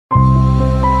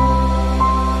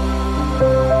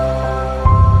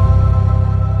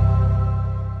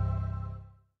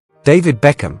David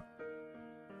Beckham.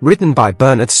 Written by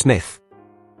Bernard Smith.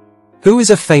 Who is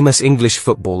a famous English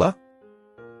footballer?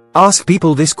 Ask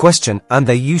people this question and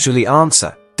they usually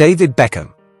answer, David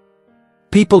Beckham.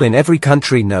 People in every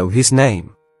country know his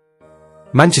name.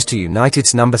 Manchester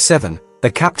United's number 7, the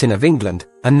captain of England,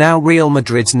 and now Real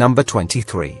Madrid's number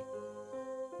 23.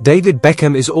 David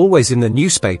Beckham is always in the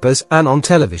newspapers and on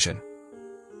television.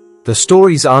 The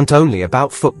stories aren't only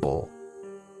about football.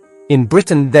 In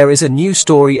Britain there is a new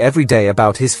story every day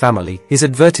about his family, his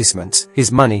advertisements,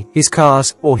 his money, his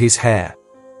cars, or his hair.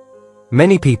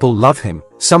 Many people love him,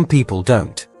 some people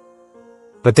don't.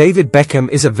 But David Beckham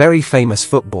is a very famous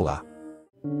footballer.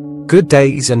 Good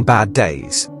days and bad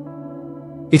days.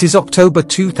 It is October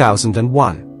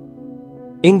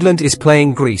 2001. England is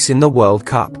playing Greece in the World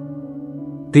Cup.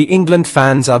 The England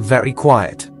fans are very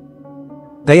quiet.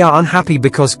 They are unhappy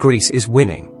because Greece is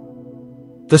winning.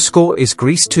 The score is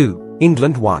Greece 2,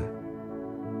 England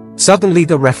 1. Suddenly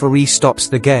the referee stops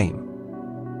the game.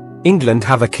 England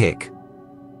have a kick.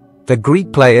 The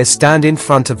Greek players stand in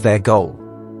front of their goal.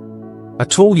 A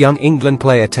tall young England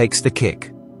player takes the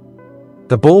kick.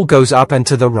 The ball goes up and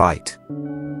to the right.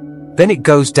 Then it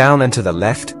goes down and to the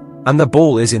left, and the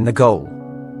ball is in the goal.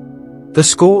 The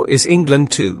score is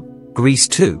England 2, Greece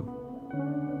 2.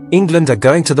 England are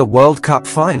going to the World Cup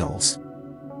finals.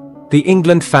 The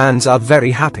England fans are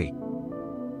very happy.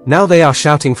 Now they are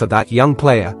shouting for that young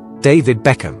player, David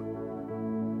Beckham.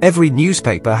 Every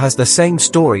newspaper has the same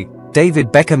story,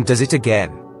 David Beckham does it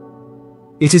again.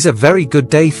 It is a very good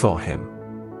day for him.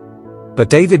 But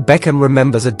David Beckham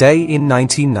remembers a day in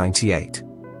 1998.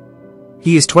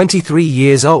 He is 23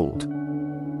 years old.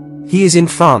 He is in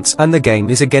France and the game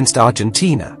is against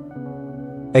Argentina.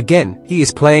 Again, he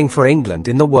is playing for England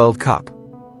in the World Cup.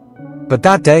 But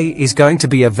that day is going to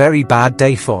be a very bad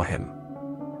day for him.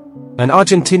 An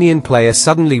Argentinian player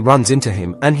suddenly runs into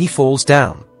him and he falls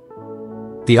down.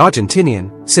 The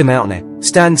Argentinian, 𝗬𝗢𝗨𝗥,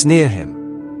 stands near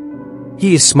him.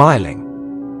 He is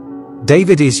smiling.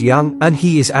 David is young and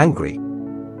he is angry.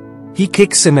 He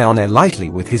kicks 𝗬𝗢𝗨𝗥 lightly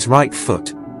with his right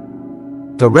foot.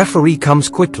 The referee comes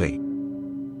quickly.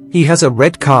 He has a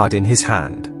red card in his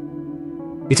hand.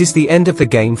 It is the end of the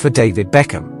game for David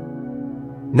Beckham.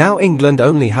 Now England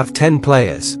only have 10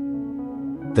 players.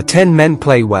 The 10 men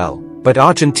play well, but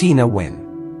Argentina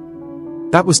win.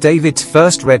 That was David's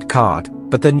first red card,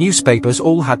 but the newspapers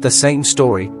all had the same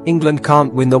story, England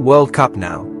can't win the World Cup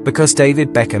now, because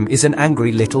David Beckham is an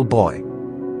angry little boy.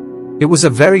 It was a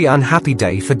very unhappy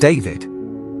day for David.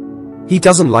 He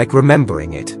doesn't like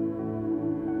remembering it.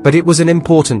 But it was an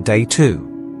important day too.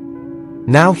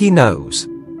 Now he knows.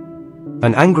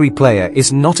 An angry player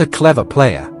is not a clever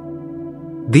player.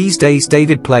 These days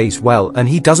David plays well and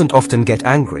he doesn't often get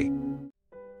angry.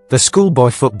 The schoolboy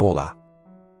footballer.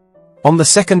 On the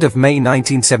 2nd of May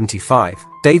 1975,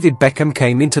 David Beckham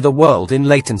came into the world in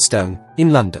Leytonstone,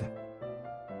 in London.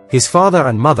 His father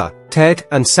and mother, Ted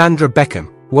and Sandra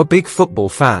Beckham, were big football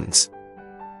fans.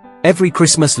 Every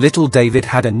Christmas little David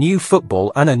had a new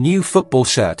football and a new football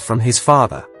shirt from his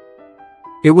father.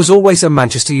 It was always a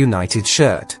Manchester United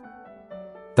shirt.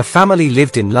 The family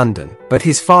lived in London, but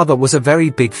his father was a very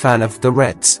big fan of the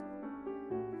Reds.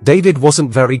 David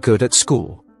wasn't very good at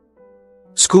school.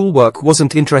 Schoolwork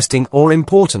wasn't interesting or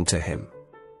important to him.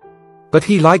 But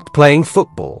he liked playing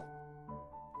football.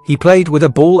 He played with a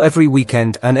ball every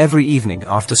weekend and every evening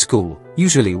after school,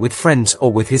 usually with friends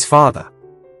or with his father.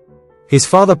 His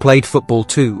father played football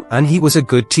too, and he was a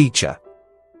good teacher.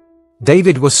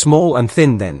 David was small and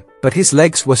thin then, but his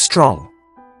legs were strong.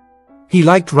 He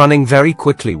liked running very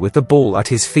quickly with the ball at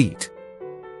his feet.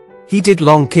 He did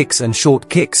long kicks and short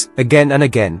kicks, again and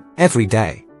again, every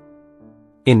day.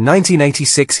 In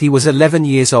 1986 he was 11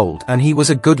 years old and he was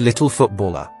a good little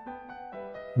footballer.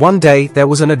 One day there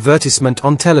was an advertisement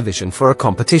on television for a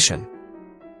competition.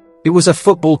 It was a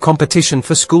football competition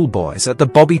for schoolboys at the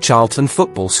Bobby Charlton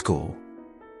Football School.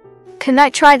 Can I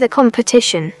try the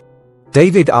competition?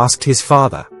 David asked his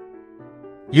father.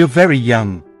 You're very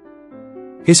young.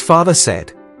 His father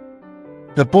said.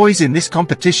 The boys in this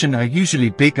competition are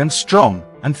usually big and strong,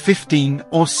 and 15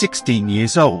 or 16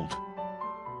 years old.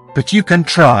 But you can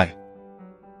try.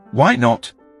 Why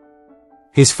not?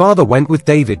 His father went with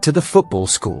David to the football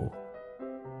school.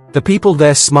 The people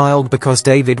there smiled because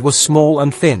David was small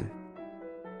and thin.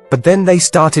 But then they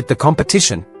started the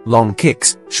competition, long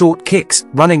kicks, short kicks,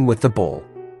 running with the ball.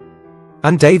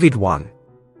 And David won.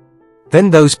 Then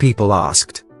those people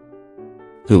asked.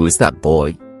 Who is that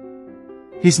boy?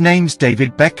 His name's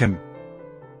David Beckham.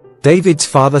 David's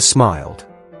father smiled.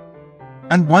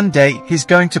 And one day he's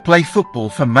going to play football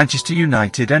for Manchester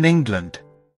United and England.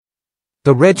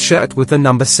 The red shirt with the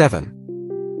number 7.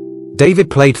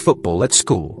 David played football at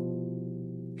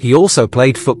school. He also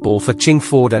played football for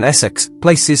Chingford and Essex,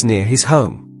 places near his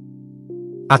home.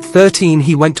 At 13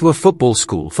 he went to a football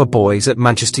school for boys at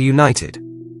Manchester United.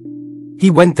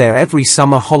 He went there every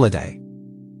summer holiday.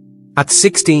 At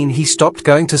 16 he stopped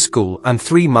going to school, and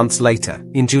 3 months later,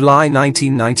 in July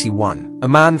 1991, a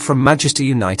man from Manchester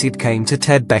United came to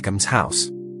Ted Beckham's house.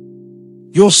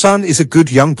 Your son is a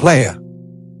good young player.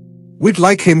 We'd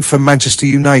like him for Manchester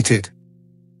United,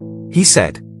 he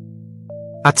said.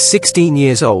 At 16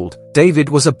 years old, David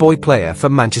was a boy player for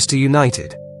Manchester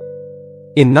United.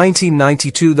 In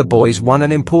 1992 the boys won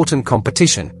an important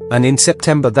competition, and in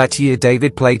September that year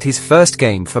David played his first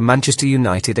game for Manchester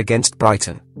United against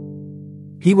Brighton.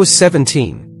 He was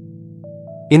 17.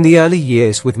 In the early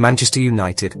years with Manchester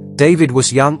United, David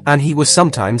was young and he was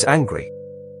sometimes angry.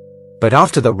 But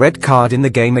after the red card in the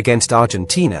game against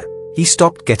Argentina, he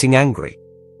stopped getting angry.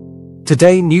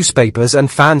 Today newspapers and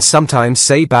fans sometimes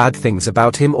say bad things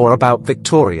about him or about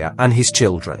Victoria and his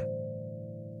children.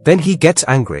 Then he gets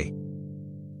angry.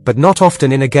 But not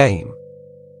often in a game.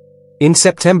 In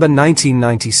September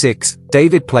 1996,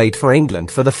 David played for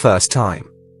England for the first time.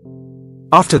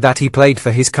 After that he played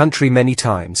for his country many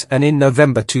times, and in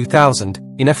November 2000,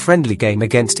 in a friendly game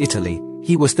against Italy,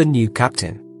 he was the new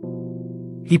captain.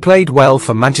 He played well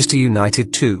for Manchester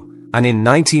United too, and in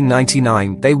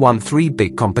 1999 they won 3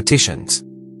 big competitions.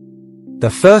 The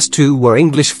first 2 were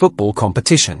English football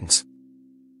competitions.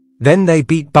 Then they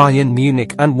beat Bayern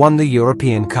Munich and won the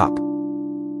European Cup.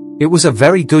 It was a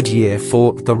very good year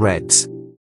for the Reds.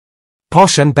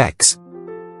 Posh and Becks.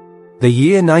 The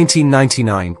year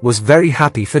 1999 was very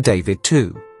happy for David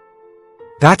too.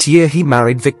 That year he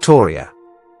married Victoria.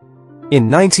 In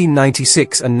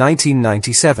 1996 and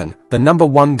 1997, the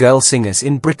 #1 girl singers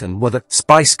in Britain were the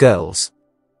Spice Girls.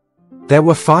 There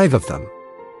were 5 of them.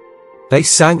 They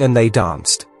sang and they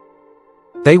danced.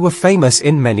 They were famous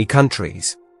in many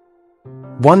countries.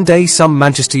 One day some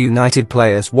Manchester United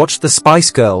players watched the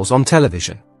Spice Girls on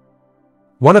television.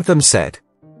 One of them said,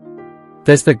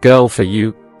 "There's the girl for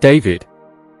you, David.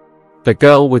 The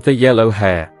girl with the yellow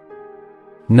hair."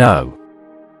 "No,"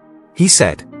 he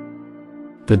said.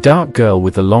 "The dark girl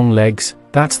with the long legs,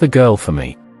 that's the girl for me."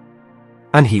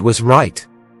 And he was right.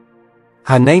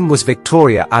 Her name was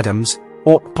Victoria Adams,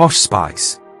 or Posh Spice.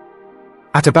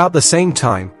 At about the same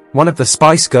time, one of the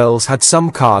Spice Girls had some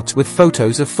cards with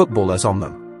photos of footballers on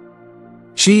them.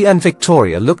 She and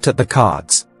Victoria looked at the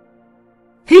cards.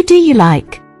 "Who do you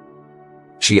like?"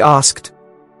 she asked.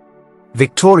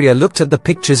 Victoria looked at the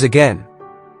pictures again.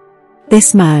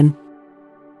 "This man,"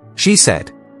 she said.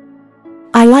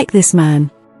 "I like this man."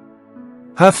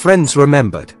 Her friends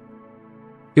remembered.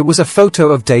 It was a photo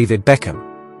of David Beckham.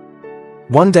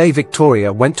 One day Victoria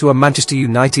went to a Manchester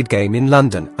United game in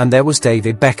London, and there was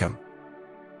David Beckham.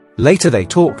 Later they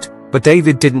talked, but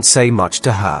David didn't say much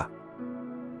to her.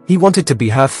 He wanted to be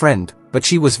her friend, but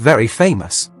she was very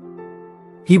famous.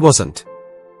 He wasn't.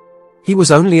 He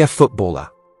was only a footballer.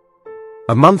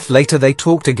 A month later they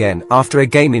talked again after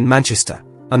a game in Manchester,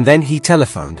 and then he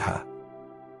telephoned her.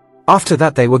 After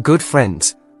that they were good friends,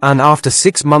 and after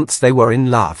 6 months they were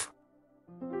in love.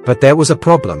 But there was a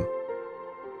problem.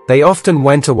 They often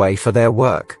went away for their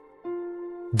work.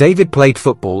 David played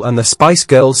football and the Spice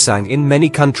Girls sang in many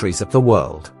countries of the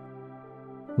world.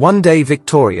 One day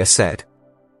Victoria said,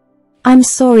 "I'm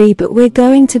sorry, but we're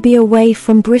going to be away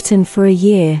from Britain for a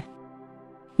year.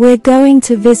 We're going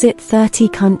to visit 30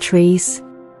 countries."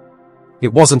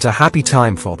 It wasn't a happy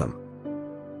time for them.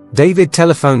 David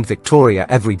telephoned Victoria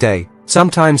every day,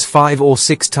 sometimes 5 or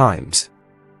 6 times.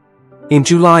 In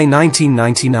July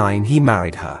 1999 he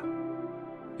married her.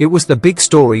 It was the big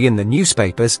story in the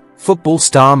newspapers: football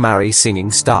star marries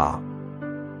singing star.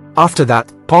 After that,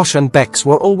 Posh and Becks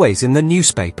were always in the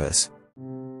newspapers.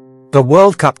 The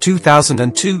World Cup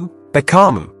 2002,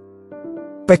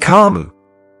 𝗬𝗢𝗥𝗘𝗦.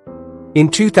 In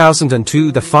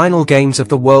 2002 the final games of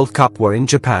the World Cup were in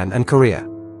Japan and Korea.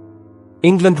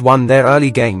 England won their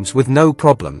early games with no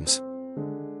problems.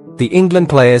 The England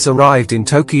players arrived in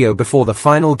Tokyo before the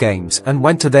final games and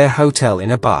went to their hotel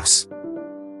in a bus.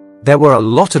 There were a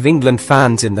lot of England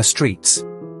fans in the streets.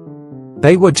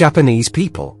 They were Japanese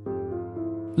people.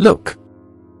 "Look,"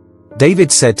 David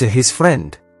said to his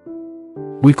friend.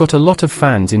 "We've got a lot of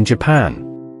fans in Japan.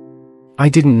 I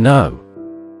didn't know."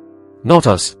 "Not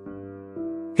us."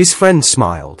 His friend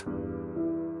smiled.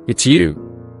 "It's you.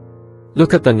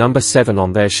 Look at the number 7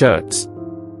 on their shirts.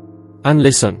 And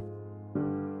listen."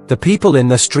 The people in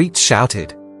the streets shouted,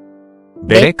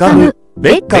 Beckham,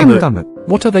 Beckham.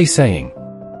 "What are they saying?"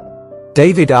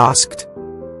 David asked.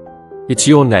 "It's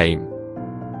your name."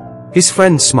 His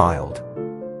friend smiled.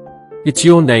 It's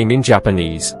your name in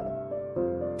Japanese.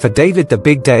 For David, the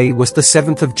big day was the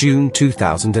 7th of June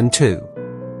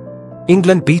 2002.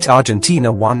 England beat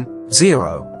Argentina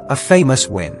 1-0, a famous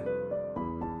win.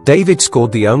 David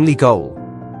scored the only goal.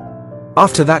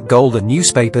 After that goal, the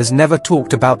newspapers never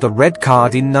talked about the red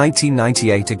card in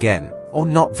 1998 again, or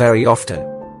not very often.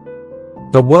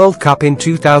 The World Cup in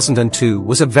 2002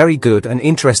 was a very good and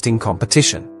interesting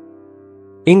competition.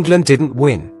 England didn't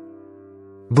win.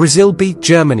 Brazil beat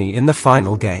Germany in the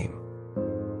final game.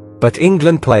 But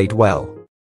England played well.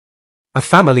 A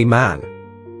family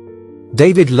man.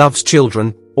 David loves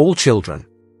children, all children.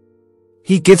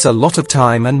 He gives a lot of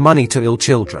time and money to ill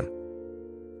children.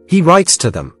 He writes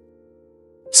to them.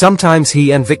 Sometimes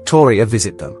he and Victoria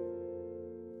visit them.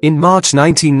 In March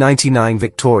 1999,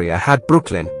 Victoria had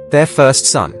Brooklyn, their first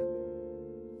son.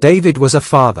 David was a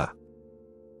father.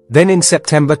 Then in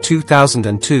September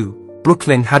 2002,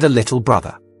 Brooklyn had a little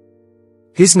brother.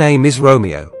 His name is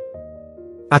Romeo.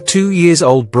 At 2 years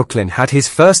old, Brooklyn had his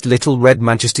first little red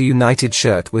Manchester United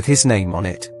shirt with his name on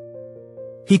it.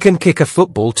 He can kick a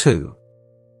football too.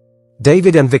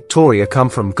 David and Victoria come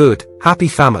from good, happy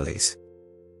families.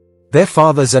 Their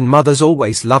fathers and mothers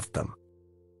always loved them.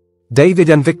 David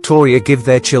and Victoria give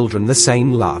their children the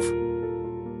same love.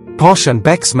 Posh and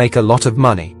Becks make a lot of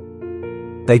money.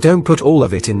 They don't put all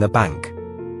of it in the bank.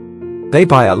 They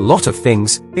buy a lot of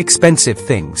things, expensive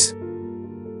things.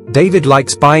 David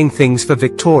likes buying things for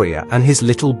Victoria and his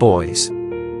little boys.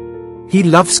 He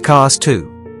loves cars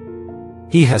too.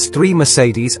 He has 3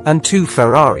 Mercedes and 2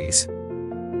 Ferraris.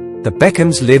 The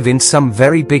Beckhams live in some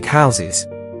very big houses.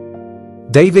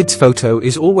 David's photo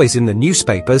is always in the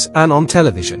newspapers and on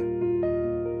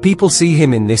television. People see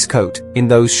him in this coat, in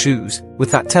those shoes,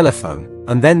 with that telephone,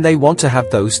 and then they want to have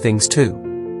those things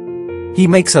too. He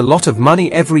makes a lot of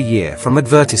money every year from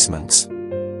advertisements.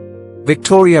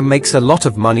 Victoria makes a lot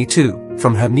of money too,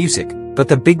 from her music, but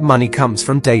the big money comes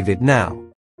from David now.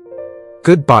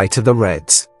 Goodbye to the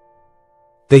Reds.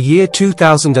 The year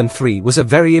 2003 was a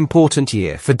very important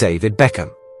year for David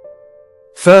Beckham.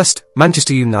 First,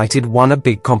 Manchester United won a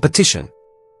big competition.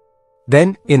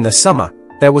 Then, in the summer,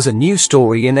 there was a new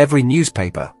story in every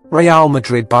newspaper: Real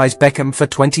Madrid buys Beckham for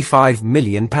 £25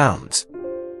 million.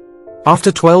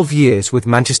 After 12 years with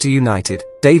Manchester United,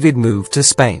 David moved to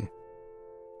Spain.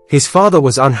 His father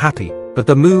was unhappy, but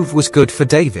the move was good for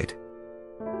David.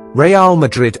 Real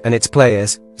Madrid and its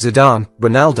players, Zidane,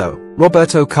 Ronaldo,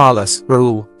 Roberto Carlos,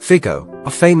 Raúl, Figo,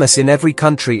 are famous in every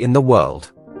country in the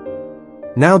world.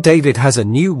 Now David has a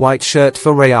new white shirt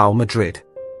for Real Madrid.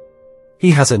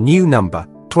 He has a new number,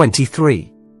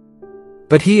 23.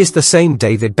 But he is the same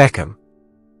David Beckham.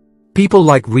 People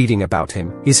like reading about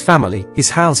him, his family, his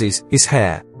houses, his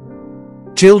hair.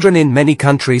 Children in many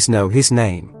countries know his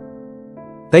name.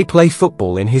 They play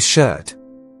football in his shirt.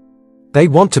 They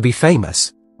want to be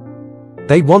famous.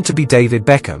 They want to be David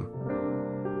Beckham.